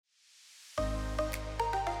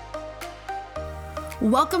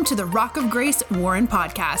Welcome to the Rock of Grace Warren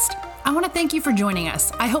podcast. I want to thank you for joining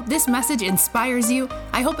us. I hope this message inspires you.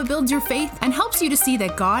 I hope it builds your faith and helps you to see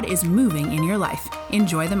that God is moving in your life.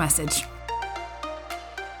 Enjoy the message.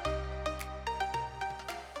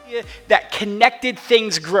 That connected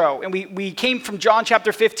things grow. And we came from John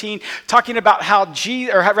chapter 15 talking about how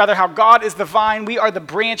God is the vine, we are the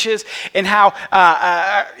branches, and how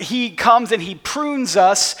he comes and he prunes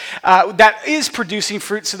us that is producing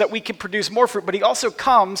fruit so that we can produce more fruit. But he also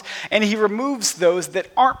comes and he removes those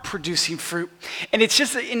that aren't producing fruit. And it's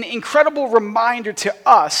just an incredible reminder to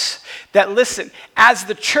us that, listen, as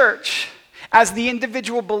the church, as the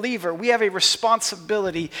individual believer, we have a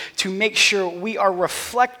responsibility to make sure we are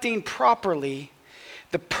reflecting properly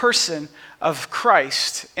the person of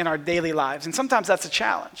Christ in our daily lives. And sometimes that's a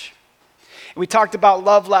challenge. We talked about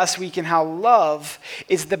love last week and how love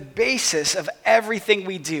is the basis of everything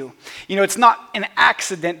we do. You know, it's not an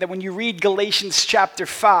accident that when you read Galatians chapter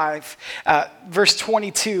 5, verse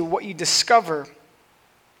 22, what you discover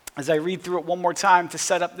as I read through it one more time to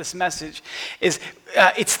set up this message, is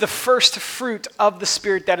it's the first fruit of the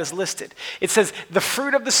Spirit that is listed. It says, the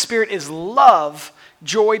fruit of the Spirit is love,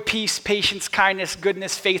 joy, peace, patience, kindness,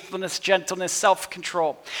 goodness, faithfulness, gentleness,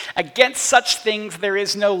 self-control. Against such things there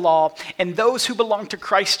is no law, and those who belong to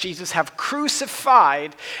Christ Jesus have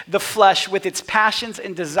crucified the flesh with its passions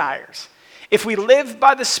and desires. If we live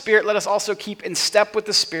by the Spirit, let us also keep in step with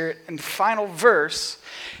the Spirit. And the final verse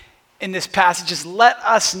in this passage is, let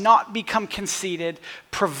us not become conceited,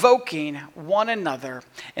 provoking one another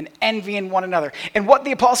and envying one another. And what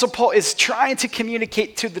the Apostle Paul is trying to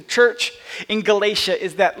communicate to the church in Galatia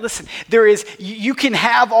is that, listen, you can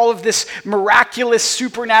have all of this miraculous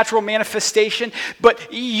supernatural manifestation,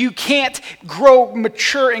 but you can't grow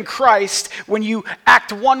mature in Christ when you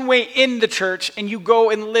act one way in the church and you go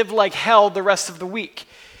and live like hell the rest of the week.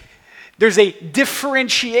 There's a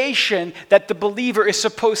differentiation that the believer is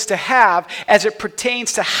supposed to have as it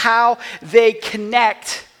pertains to how they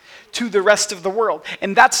connect to the rest of the world.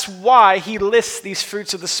 And that's why he lists these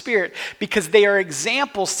fruits of the Spirit, because they are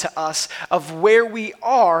examples to us of where we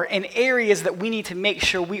are in areas that we need to make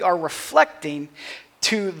sure we are reflecting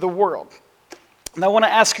to the world. And I want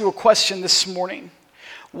to ask you a question this morning.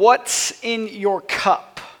 What's in your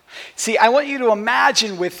cup? See, I want you to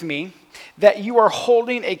imagine with me that you are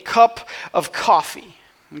holding a cup of coffee,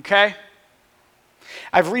 okay?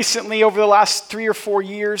 I've recently, over the last 3 or 4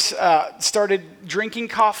 years, started drinking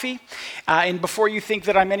coffee. And before you think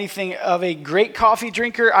that I'm anything of a great coffee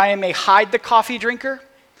drinker, I am a hide the coffee drinker.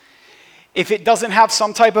 If it doesn't have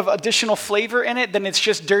some type of additional flavor in it, then it's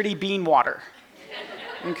just dirty bean water,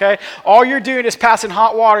 okay? All you're doing is passing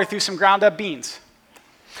hot water through some ground up beans.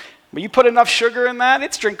 But you put enough sugar in that,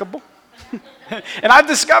 it's drinkable. And I've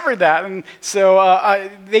discovered that. And so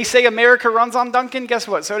they say America runs on Dunkin'. Guess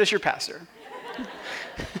what? So does your pastor.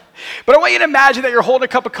 But I want you to imagine that you're holding a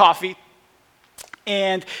cup of coffee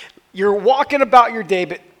and you're walking about your day,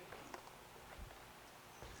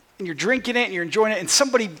 and you're drinking it and you're enjoying it, and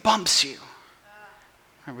somebody bumps you.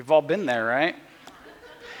 And we've all been there, right?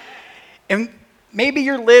 And maybe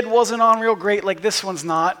your lid wasn't on real great like this one's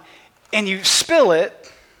not, and you spill it.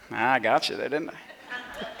 I got you there, didn't I?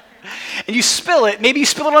 And you spill it. Maybe you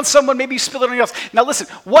spill it on someone, maybe you spill it on anyone else. Now listen,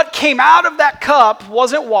 what came out of that cup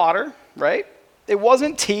wasn't water, right? It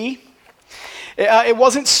wasn't tea. It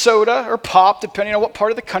wasn't soda or pop, depending on what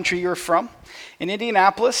part of the country you're from. In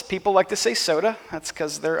Indianapolis, people like to say soda. That's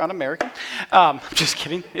because they're un-American. I'm just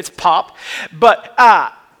kidding. It's pop. But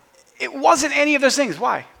it wasn't any of those things.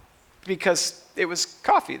 Why? Because it was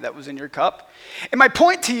coffee that was in your cup. And my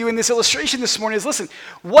point to you in this illustration this morning is, listen,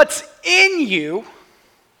 what's in you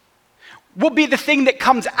will be the thing that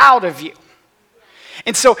comes out of you.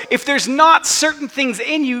 And so if there's not certain things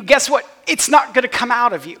in you, guess what? It's not going to come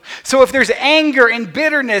out of you. So if there's anger and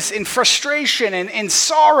bitterness and frustration and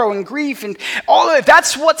sorrow and grief and all of it, if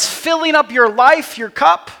that's what's filling up your life, your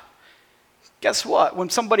cup, guess what? When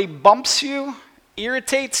somebody bumps you,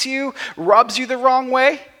 irritates you, rubs you the wrong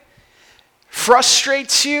way,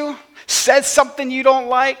 frustrates you, says something you don't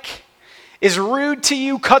like, is rude to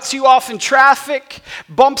you, cuts you off in traffic,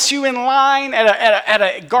 bumps you in line at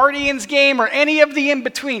a Guardians game or any of the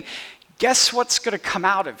in-between, guess what's going to come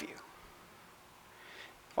out of you?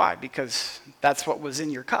 Why? Because that's what was in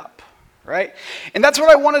your cup, right? And that's what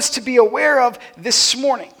I want us to be aware of this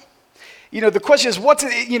morning. You know, the question is,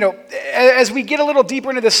 as we get a little deeper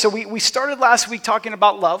into this, so we started last week talking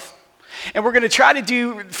about love. And we're going to try to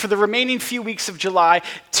do, for the remaining few weeks of July,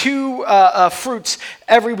 2 fruits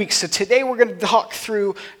every week. So today we're going to talk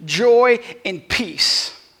through joy and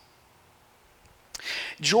peace.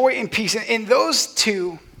 Joy and peace. And those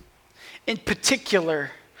two in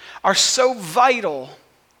particular are so vital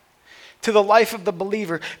to the life of the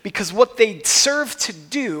believer because what they serve to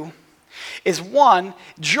do is, one,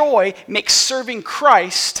 joy makes serving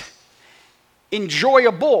Christ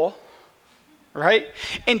enjoyable, right?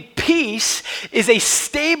 And peace is a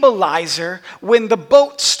stabilizer when the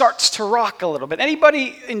boat starts to rock a little bit.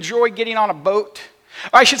 Anybody enjoy getting on a boat?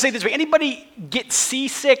 Or I should say this way, anybody get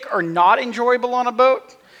seasick or not enjoyable on a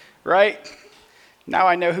boat, right? Now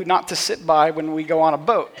I know who not to sit by when we go on a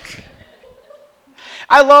boat.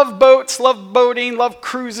 I love boats, love boating, love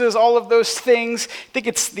cruises, all of those things. I think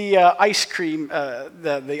it's the ice cream,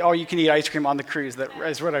 the all-you-can-eat ice cream on the cruise that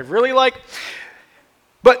is what I really like.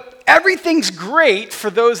 But everything's great for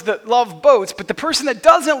those that love boats, but the person that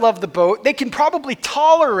doesn't love the boat, they can probably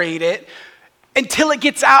tolerate it until it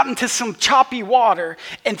gets out into some choppy water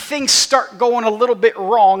and things start going a little bit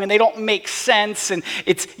wrong and they don't make sense and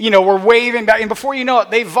it's, we're waving back and before you know it,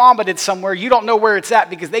 they vomited somewhere. You don't know where it's at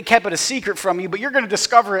because they kept it a secret from you, but you're going to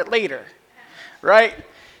discover it later, right?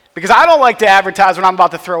 Because I don't like to advertise when I'm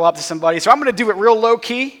about to throw up to somebody, so I'm going to do it real low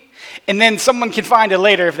key and then someone can find it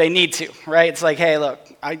later if they need to, right? It's like, hey, look,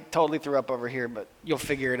 I totally threw up over here, but you'll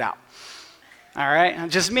figure it out. All right?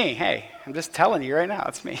 It's just me. Hey, I'm just telling you right now,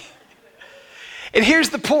 it's me. And here's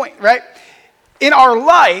the point, right? In our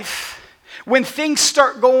life, when things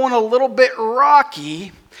start going a little bit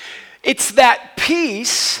rocky, it's that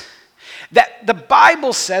peace that the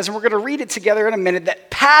Bible says, and we're going to read it together in a minute, that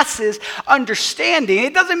passes understanding.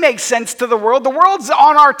 It doesn't make sense to the world. The world's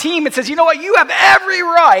on our team. It says, you know what? You have every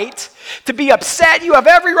right to be upset. You have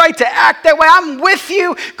every right to act that way. I'm with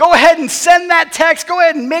you. Go ahead and send that text. Go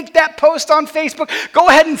ahead and make that post on Facebook. Go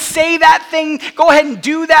ahead and say that thing. Go ahead and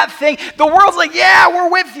do that thing. The world's like, yeah, we're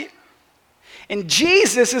with you. And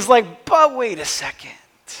Jesus is like, but wait a second.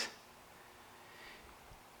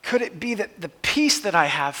 Could it be that the peace that I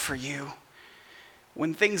have for you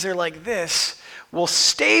when things are like this will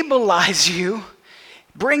stabilize you,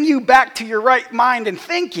 bring you back to your right mind and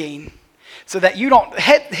thinking so that you don't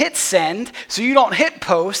hit send, so you don't hit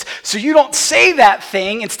post, so you don't say that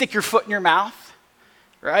thing and stick your foot in your mouth,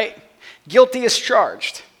 right? Guilty as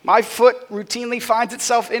charged. My foot routinely finds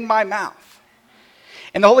itself in my mouth.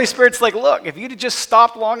 And the Holy Spirit's like, look, if you'd have just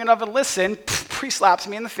stopped long enough and listened, he slaps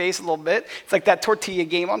me in the face a little bit. It's like that tortilla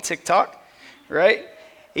game on TikTok, right?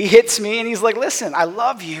 He hits me and he's like, listen, I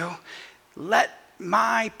love you. Let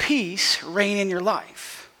my peace reign in your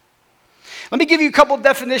life. Let me give you a couple of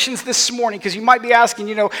definitions this morning because you might be asking,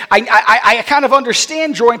 I kind of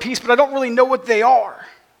understand joy and peace, but I don't really know what they are.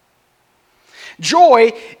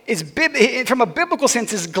 Joy is, from a biblical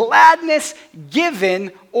sense, is gladness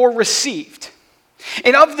given or received.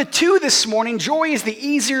 And of the two this morning, joy is the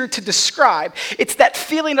easier to describe. It's that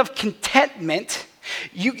feeling of contentment.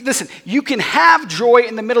 You can have joy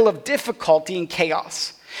in the middle of difficulty and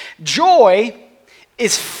chaos. Joy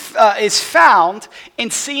is found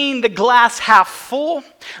in seeing the glass half full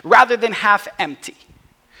rather than half empty,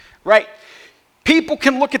 right? People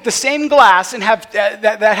can look at the same glass and have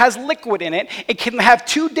that has liquid in it. It can have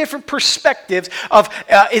two different perspectives of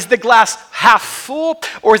is the glass half full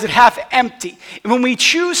or is it half empty? And when we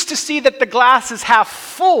choose to see that the glass is half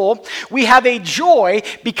full, we have a joy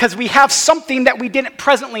because we have something that we didn't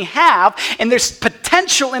presently have, and there's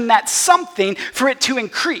potential in that something for it to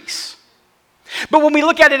increase. But when we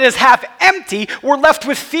look at it as half empty, we're left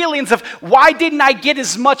with feelings of why didn't I get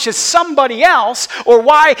as much as somebody else, or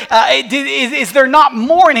why is there not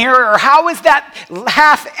more in here, or how is that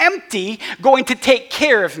half empty going to take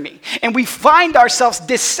care of me? And we find ourselves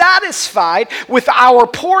dissatisfied with our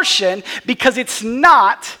portion because it's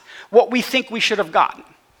not what we think we should have gotten.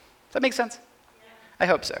 Does that make sense? I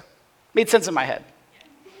hope so. Made sense in my head.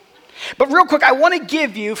 But real quick, I want to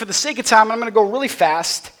give you, for the sake of time, I'm going to go really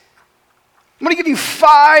fast. I'm going to give you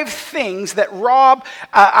 5 things that rob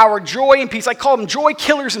our joy and peace. I call them joy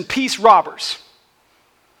killers and peace robbers.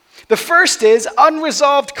 The first is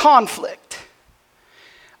unresolved conflict.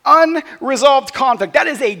 Unresolved conflict. That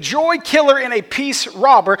is a joy killer and a peace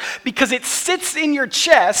robber because it sits in your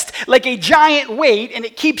chest like a giant weight and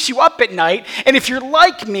it keeps you up at night. And if you're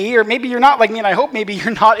like me, or maybe you're not like me, and I hope maybe you're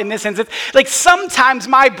not in this instance, like sometimes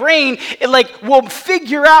my brain will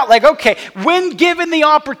figure out okay, when given the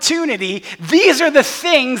opportunity, these are the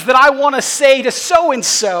things that I want to say to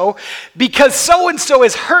so-and-so because so-and-so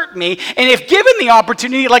has hurt me. And if given the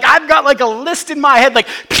opportunity, I've got a list in my head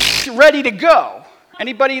ready to go.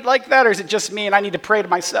 Anybody like that, or is it just me and I need to pray for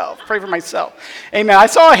myself? Amen. I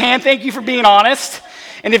saw a hand. Thank you for being honest.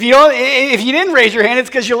 And if you didn't raise your hand, it's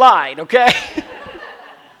because you lied, okay?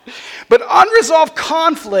 But unresolved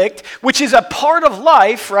conflict, which is a part of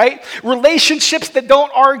life, right? Relationships that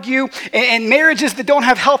don't argue and marriages that don't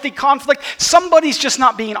have healthy conflict, somebody's just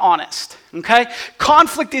not being honest, okay?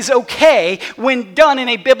 Conflict is okay when done in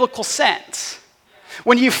a biblical sense.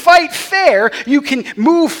 When you fight fair, you can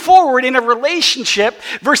move forward in a relationship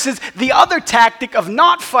versus the other tactic of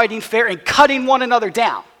not fighting fair and cutting one another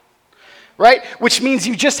down, right? Which means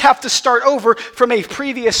you just have to start over from a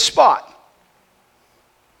previous spot.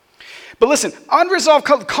 But listen, unresolved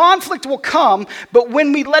conflict will come, but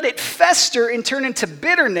when we let it fester and turn into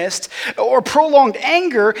bitterness or prolonged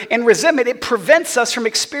anger and resentment, it prevents us from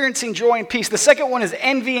experiencing joy and peace. The second one is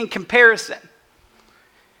envy and comparison.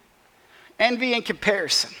 Envy and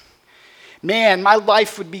comparison. Man, my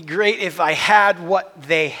life would be great if I had what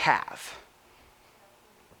they have.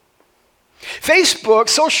 Facebook,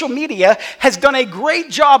 social media, has done a great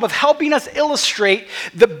job of helping us illustrate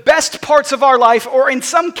the best parts of our life, or in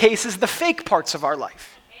some cases, the fake parts of our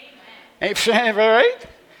life. Amen. Right?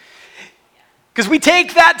 Because we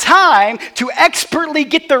take that time to expertly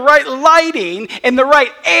get the right lighting and the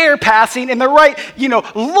right air passing and the right,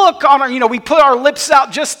 look on our, we put our lips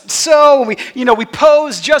out just so, we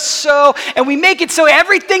pose just so, and we make it so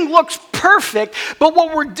everything looks perfect. But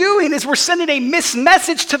what we're doing is we're sending a missed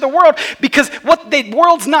message to the world, because what the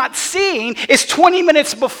world's not seeing is 20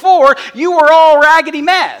 minutes before you were all a raggedy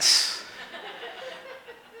mess.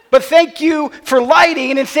 But thank you for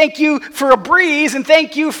lighting, and thank you for a breeze, and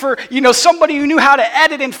thank you for, somebody who knew how to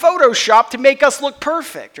edit in Photoshop to make us look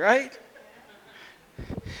perfect, right?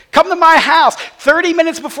 Come to my house 30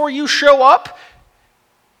 minutes before you show up.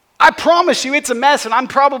 I promise you it's a mess, and I'm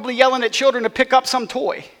probably yelling at children to pick up some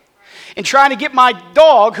toy and trying to get my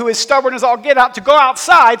dog, who is stubborn as all get out, to go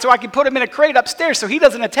outside so I can put him in a crate upstairs so he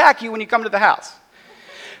doesn't attack you when you come to the house.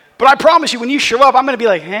 But I promise you, when you show up, I'm going to be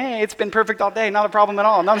like, hey, it's been perfect all day. Not a problem at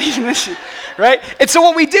all. Not even an issue, right? And so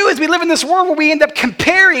what we do is we live in this world where we end up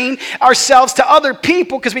comparing ourselves to other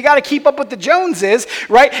people because we got to keep up with the Joneses,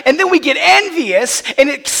 right? And then we get envious, and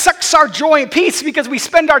it sucks our joy and peace because we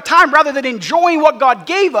spend our time, rather than enjoying what God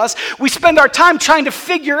gave us, we spend our time trying to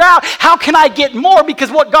figure out, how can I get more,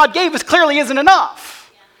 because what God gave us clearly isn't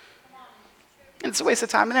enough. And it's a waste of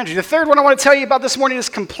time and energy. The third one I want to tell you about this morning is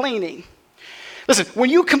complaining. Listen, when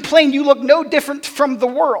you complain, you look no different from the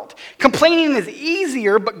world. Complaining is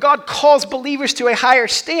easier, but God calls believers to a higher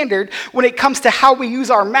standard when it comes to how we use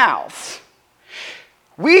our mouths.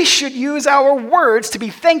 We should use our words to be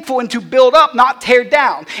thankful and to build up, not tear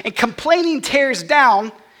down. And complaining tears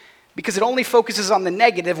down because it only focuses on the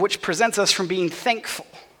negative, which prevents us from being thankful.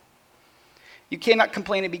 You cannot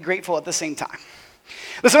complain and be grateful at the same time.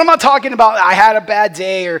 Listen, I'm not talking about I had a bad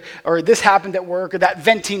day or this happened at work or that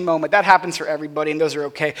venting moment. That happens for everybody, and those are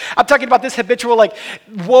okay. I'm talking about this habitual,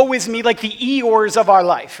 woe is me, like the Eeyores of our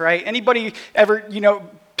life, right? Anybody ever,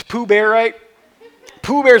 Pooh Bear, right?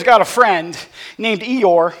 Pooh Bear's got a friend named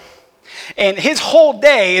Eeyore, and his whole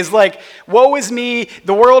day is like, woe is me,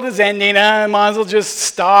 the world is ending, I might as well just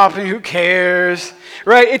stop, and who cares,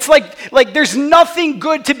 right? It's like there's nothing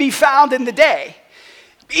good to be found in the day.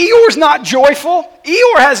 Eeyore's not joyful.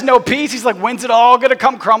 Eeyore has no peace. He's like, when's it all going to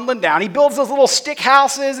come crumbling down? He builds those little stick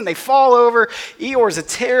houses and they fall over. Eeyore's a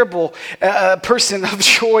terrible person of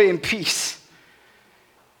joy and peace.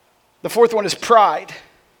 The fourth one is pride.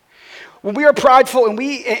 When we are prideful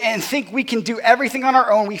and think we can do everything on our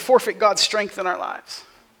own, we forfeit God's strength in our lives.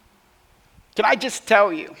 Can I just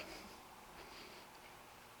tell you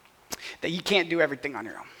that you can't do everything on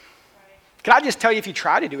your own? Can I just tell you, if you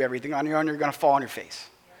try to do everything on your own, you're going to fall on your face?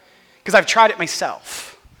 Because I've tried it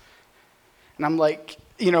myself. And I'm like,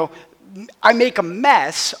 I make a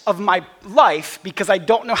mess of my life because I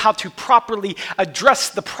don't know how to properly address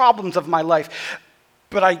the problems of my life.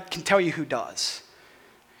 But I can tell you who does.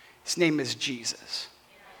 His name is Jesus.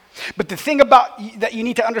 But the thing that you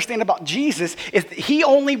need to understand about Jesus is that he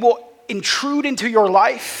only will intrude into your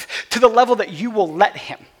life to the level that you will let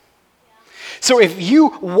him. So if you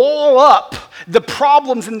wall up the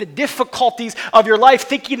problems and the difficulties of your life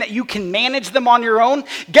thinking that you can manage them on your own,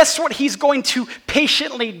 guess what he's going to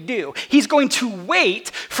patiently do? He's going to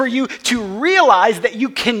wait for you to realize that you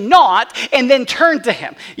cannot and then turn to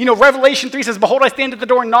him. Revelation 3 says, behold, I stand at the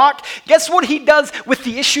door and knock. Guess what he does with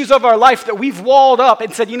the issues of our life that we've walled up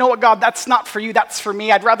and said, you know what, God, that's not for you, that's for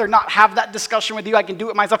me. I'd rather not have that discussion with you. I can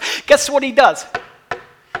do it myself. Guess what he does?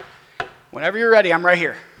 Whenever you're ready, I'm right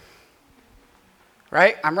here.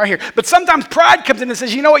 Right? I'm right here. But sometimes pride comes in and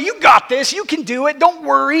says, you know what, you got this, you can do it, don't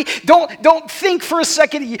worry, don't think for a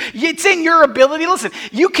second, it's in your ability. Listen,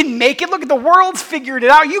 you can make it. Look, the world's figured it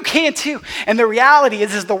out, you can too. And the reality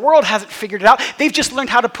is the world hasn't figured it out. They've just learned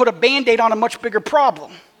how to put a Band-Aid on a much bigger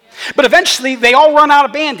problem. But eventually, they all run out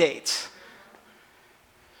of Band-Aids.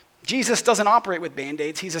 Jesus doesn't operate with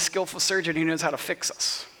Band-Aids. He's a skillful surgeon who knows how to fix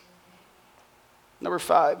us. Number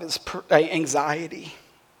 5 is anxiety.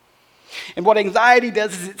 And what anxiety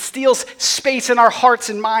does is it steals space in our hearts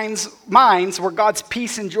and minds where God's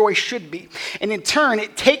peace and joy should be. And in turn,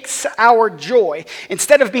 it takes our joy.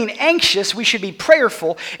 Instead of being anxious, we should be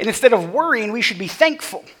prayerful. And instead of worrying, we should be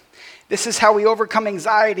thankful. This is how we overcome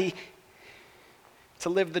anxiety to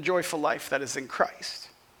live the joyful life that is in Christ.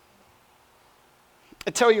 I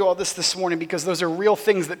tell you all this morning because those are real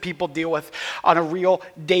things that people deal with on a real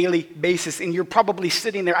daily basis. And you're probably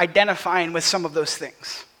sitting there identifying with some of those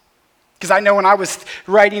things. Because I know when I was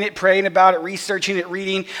writing it, praying about it, researching it,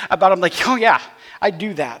 reading about it, I'm like, oh yeah, I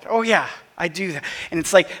do that. Oh yeah, I do that. And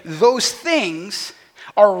it's like those things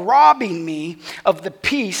are robbing me of the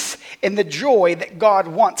peace and the joy that God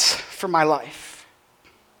wants for my life.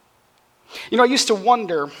 You know, I used to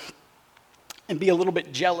wonder and be a little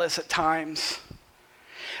bit jealous at times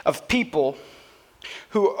of people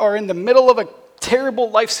who are in the middle of a terrible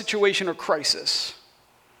life situation or crisis,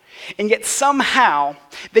 and yet somehow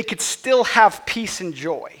they could still have peace and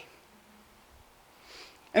joy.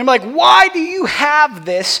 And I'm like, why do you have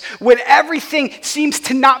this when everything seems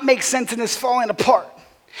to not make sense and is falling apart?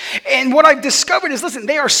 And what I've discovered is, listen,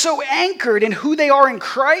 they are so anchored in who they are in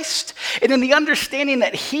Christ and in the understanding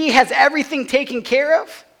that He has everything taken care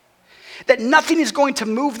of, that nothing is going to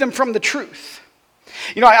move them from the truth.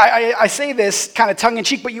 You know, I say this kind of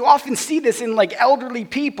tongue-in-cheek, but you often see this in like elderly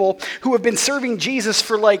people who have been serving Jesus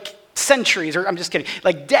for like centuries, or I'm just kidding,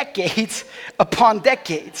 like decades upon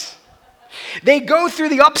decades. They go through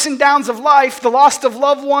the ups and downs of life, the loss of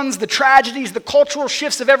loved ones, the tragedies, the cultural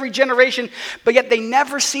shifts of every generation, but yet they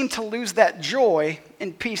never seem to lose that joy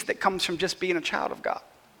and peace that comes from just being a child of God.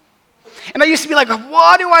 And I used to be like,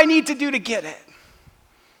 what do I need to do to get it?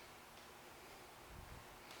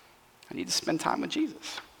 I need to spend time with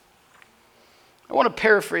Jesus. I want to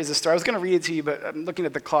paraphrase this story. I was going to read it to you, but I'm looking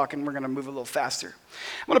at the clock and we're going to move a little faster.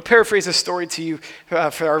 I want to paraphrase a story to you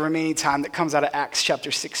for our remaining time that comes out of Acts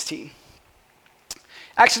chapter 16.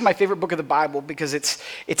 Acts is my favorite book of the Bible because it's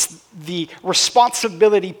the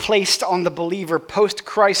responsibility placed on the believer post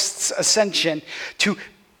Christ's ascension to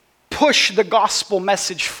push the gospel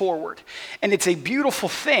message forward. And it's a beautiful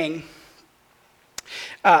thing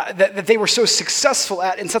that they were so successful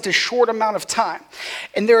at in such a short amount of time.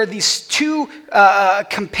 And there are these two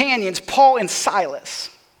companions, Paul and Silas.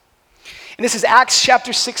 And this is Acts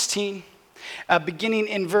chapter 16, beginning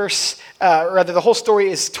in the whole story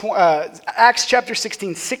is Acts chapter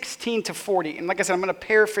 16, 16 to 40. And like I said, I'm going to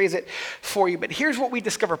paraphrase it for you. But here's what we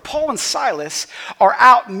discover. Paul and Silas are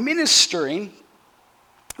out ministering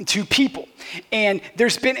to people. And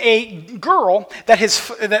there's been a girl that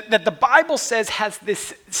the Bible says has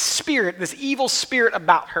this spirit, this evil spirit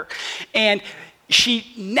about her. And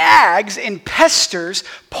she nags and pesters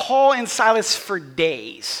Paul and Silas for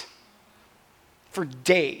days. For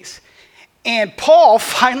days. And Paul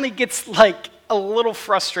finally gets like a little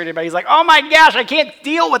frustrated about it. He's like, oh my gosh, I can't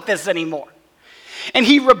deal with this anymore. And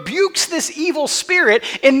he rebukes this evil spirit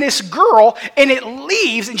in this girl, and it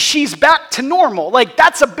leaves, and she's back to normal. Like,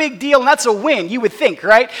 that's a big deal, and that's a win, you would think,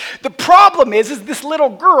 right? The problem is this little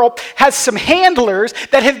girl has some handlers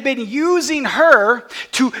that have been using her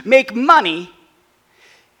to make money.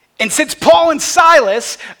 And since Paul and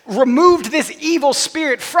Silas removed this evil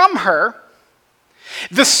spirit from her,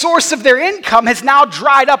 the source of their income has now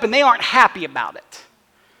dried up, and they aren't happy about it.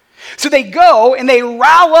 So they go and they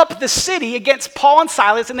rile up the city against Paul and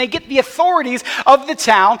Silas, and they get the authorities of the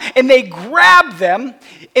town, and they grab them,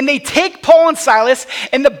 and they take Paul and Silas,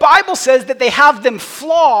 and the Bible says that they have them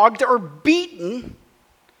flogged or beaten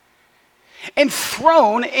and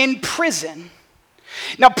thrown in prison.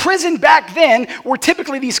 Now, prison back then were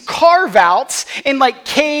typically these carve-outs in like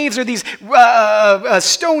caves or these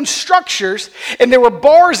stone structures, and there were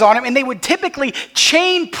bars on them, and they would typically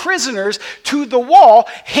chain prisoners to the wall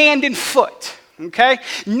hand and foot. Okay?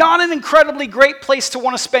 Not an incredibly great place to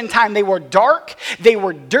want to spend time. They were dark, they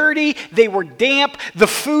were dirty, they were damp, the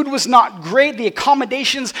food was not great, the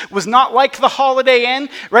accommodations was not like the Holiday Inn,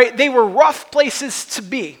 right? They were rough places to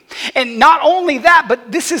be. And not only that,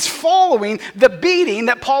 but this is following the beating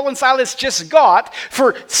that Paul and Silas just got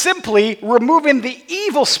for simply removing the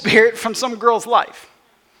evil spirit from some girl's life.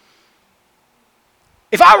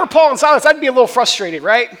 If I were Paul and Silas, I'd be a little frustrated,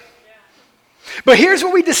 right? But here's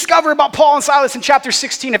what we discover about Paul and Silas in chapter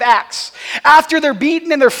 16 of Acts. After they're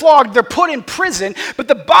beaten and they're flogged, they're put in prison. But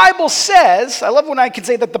the Bible says, I love when I can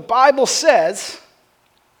say that the Bible says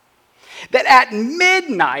that at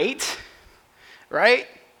midnight, right,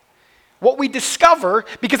 what we discover,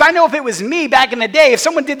 because I know if it was me back in the day, if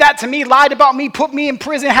someone did that to me, lied about me, put me in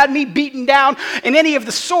prison, had me beaten down in any of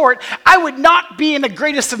the sort, I would not be in the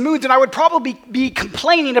greatest of moods, and I would probably be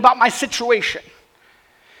complaining about my situation.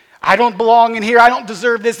 I don't belong in here. I don't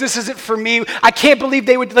deserve this. This isn't for me. I can't believe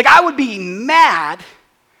they would, I would be mad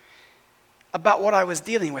about what I was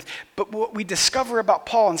dealing with. But what we discover about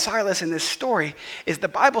Paul and Silas in this story is the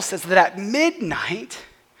Bible says that at midnight,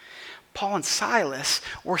 Paul and Silas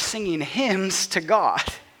were singing hymns to God.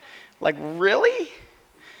 Like, really?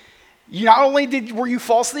 Not only were you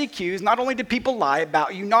falsely accused, not only did people lie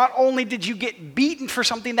about you, not only did you get beaten for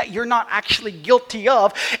something that you're not actually guilty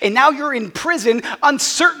of, and now you're in prison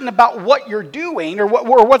uncertain about what you're doing or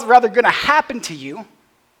what's rather going to happen to you.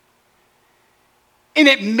 And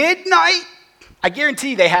at midnight, I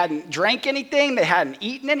guarantee they hadn't drank anything, they hadn't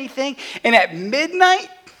eaten anything, and at midnight,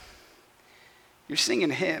 you're singing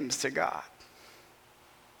hymns to God.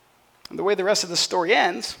 And the way the rest of the story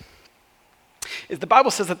ends is the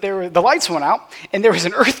Bible says that the lights went out and there was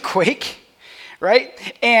an earthquake, right?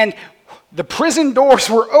 And the prison doors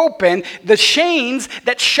were open. The chains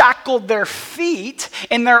that shackled their feet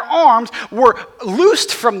and their arms were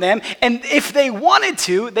loosed from them. And if they wanted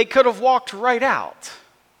to, they could have walked right out.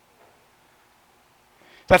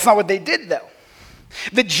 That's not what they did, though.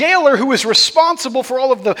 The jailer who is responsible for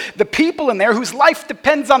all of the people in there, whose life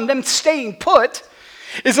depends on them staying put,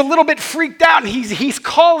 is a little bit freaked out, and he's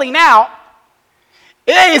calling out,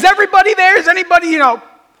 "Hey, is everybody there? Is anybody, And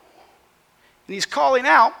he's calling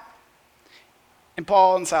out, and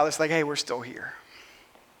Paul and Silas are like, "Hey, we're still here.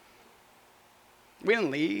 We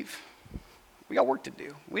didn't leave. We got work to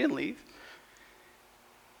do. We didn't leave."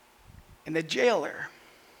 And the jailer,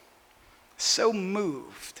 so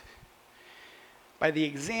moved by the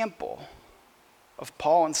example of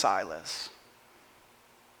Paul and Silas,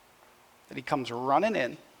 that he comes running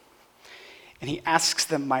in and he asks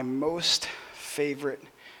them my most favorite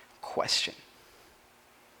question.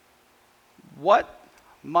 What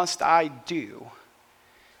must I do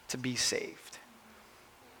to be saved?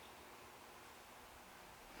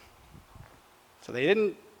 So they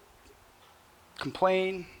didn't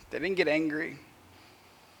complain, they didn't get angry,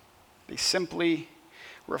 they simply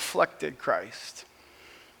reflected Christ.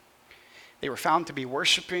 They were found to be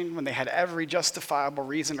worshiping when they had every justifiable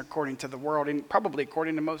reason according to the world, and probably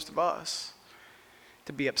according to most of us,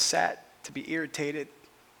 to be upset, to be irritated,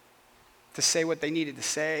 to say what they needed to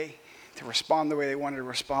say, to respond the way they wanted to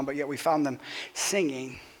respond, but yet we found them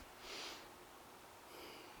singing.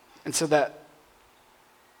 And so that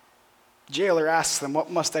jailer asks them, "What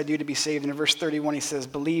must I do to be saved?" And in verse 31, he says,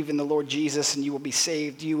 "Believe in the Lord Jesus and you will be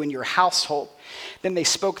saved, you and your household." Then they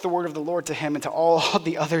spoke the word of the Lord to him and to all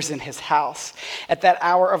the others in his house. At that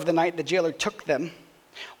hour of the night, the jailer took them,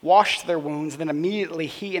 washed their wounds, then immediately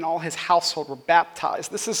he and all his household were baptized.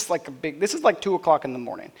 This is like 2 o'clock in the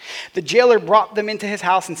morning. The jailer brought them into his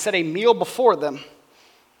house and set a meal before them.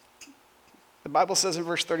 The Bible says in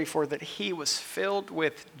verse 34 that he was filled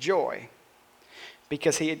with joy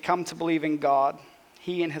because he had come to believe in God,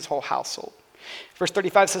 he and his whole household. Verse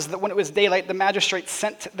 35 says that when it was daylight, the magistrates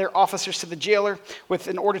sent their officers to the jailer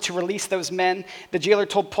in order to release those men. The jailer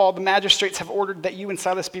told Paul, "The magistrates have ordered that you and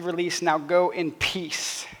Silas be released. Now go in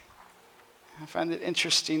peace." I find it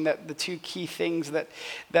interesting that the two key things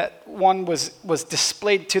that one was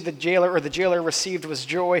displayed to the jailer, or the jailer received, was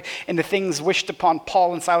joy, and the things wished upon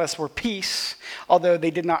Paul and Silas were peace, although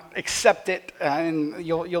they did not accept it, and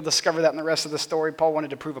you'll discover that in the rest of the story. Paul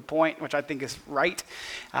wanted to prove a point, which I think is right,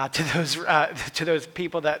 to those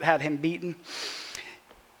people that had him beaten.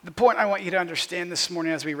 The point I want you to understand this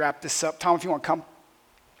morning as we wrap this up, Tom, if you want to come.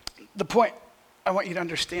 The point I want you to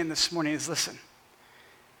understand this morning is, listen,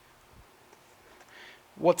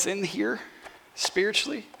 what's in here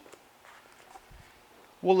spiritually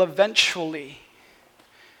will eventually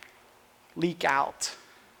leak out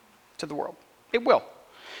to the world. It will.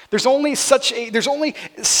 There's only a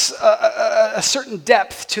certain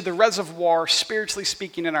depth to the reservoir, spiritually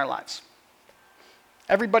speaking, in our lives.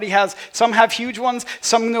 Everybody has, some have huge ones,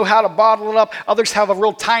 some know how to bottle it up, others have a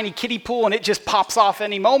real tiny kiddie pool and it just pops off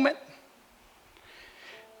any moment.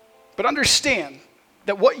 But understand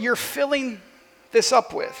that what you're filling this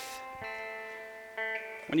up with,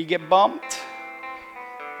 when you get bumped,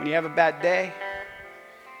 when you have a bad day,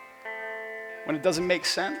 when it doesn't make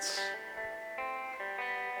sense,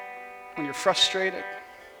 when you're frustrated,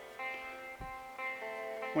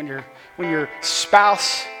 when your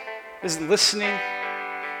spouse isn't listening,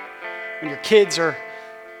 when your kids are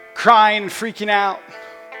crying and freaking out,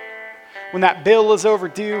 when that bill is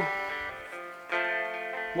overdue,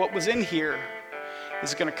 what was in here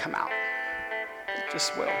is going to come out. It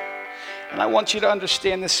just will. And I want you to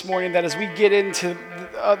understand this morning that as we get into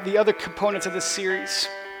the other components of this series,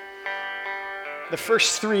 the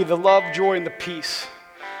first three, the love, joy, and the peace,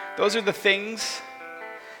 those are the things,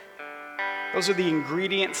 those are the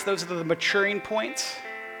ingredients, those are the maturing points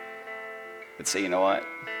that say, you know what,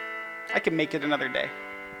 I can make it another day.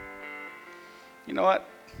 You know what,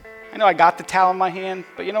 I know I got the towel in my hand,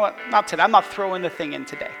 but you know what, not today. I'm not throwing the thing in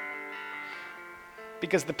today.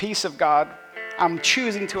 Because the peace of God, I'm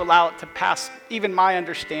choosing to allow it to pass even my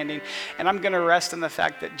understanding, and I'm going to rest in the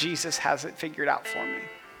fact that Jesus has it figured out for me.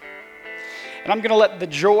 And I'm going to let the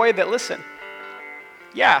joy that, listen,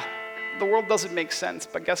 yeah, the world doesn't make sense,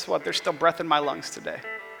 but guess what? There's still breath in my lungs today,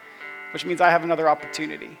 which means I have another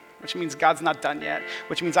opportunity, which means God's not done yet,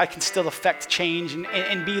 which means I can still affect change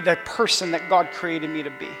and be the person that God created me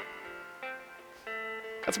to be.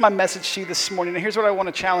 That's my message to you this morning. And here's what I want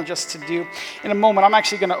to challenge us to do. In a moment, I'm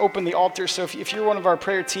actually going to open the altar. So if you're one of our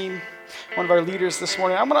prayer team, one of our leaders this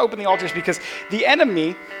morning, I'm going to open the altars because the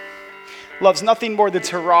enemy loves nothing more than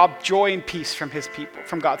to rob joy and peace from his people,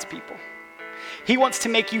 from God's people. He wants to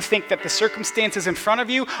make you think that the circumstances in front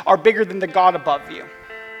of you are bigger than the God above you.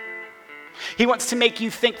 He wants to make you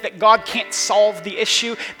think that God can't solve the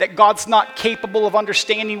issue, that God's not capable of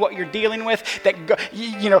understanding what you're dealing with, that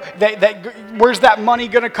where's that money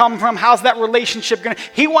going to come from? How's that relationship going to?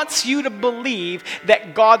 He wants you to believe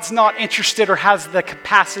that God's not interested or has the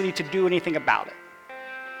capacity to do anything about it.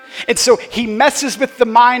 And so he messes with the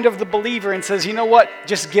mind of the believer and says, you know what,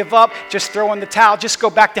 just give up, just throw in the towel, just go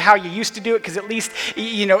back to how you used to do it because at least,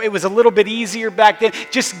 it was a little bit easier back then.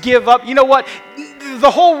 Just give up. You know what?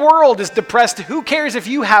 The whole world is depressed. Who cares if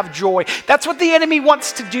you have joy? That's what the enemy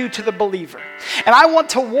wants to do to the believer. And I want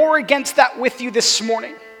to war against that with you this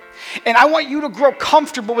morning. And I want you to grow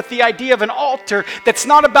comfortable with the idea of an altar that's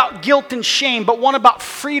not about guilt and shame, but one about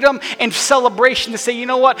freedom and celebration to say, you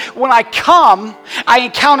know what, when I come, I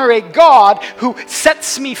encounter a God who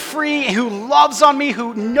sets me free, who loves on me,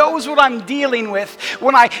 who knows what I'm dealing with.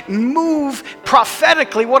 When I move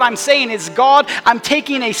prophetically, what I'm saying is, God, I'm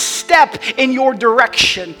taking a step in your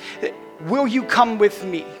direction. Will you come with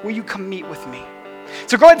me? Will you come meet with me?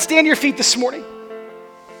 So go ahead and stand to your feet this morning.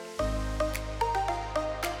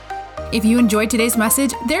 If you enjoyed today's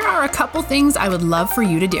message, there are a couple things I would love for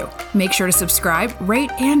you to do. Make sure to subscribe,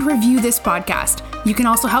 rate, and review this podcast. You can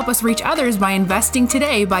also help us reach others by investing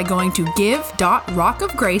today by going to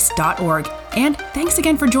give.rockofgrace.org. And thanks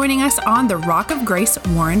again for joining us on the Rock of Grace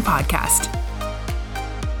Warren podcast.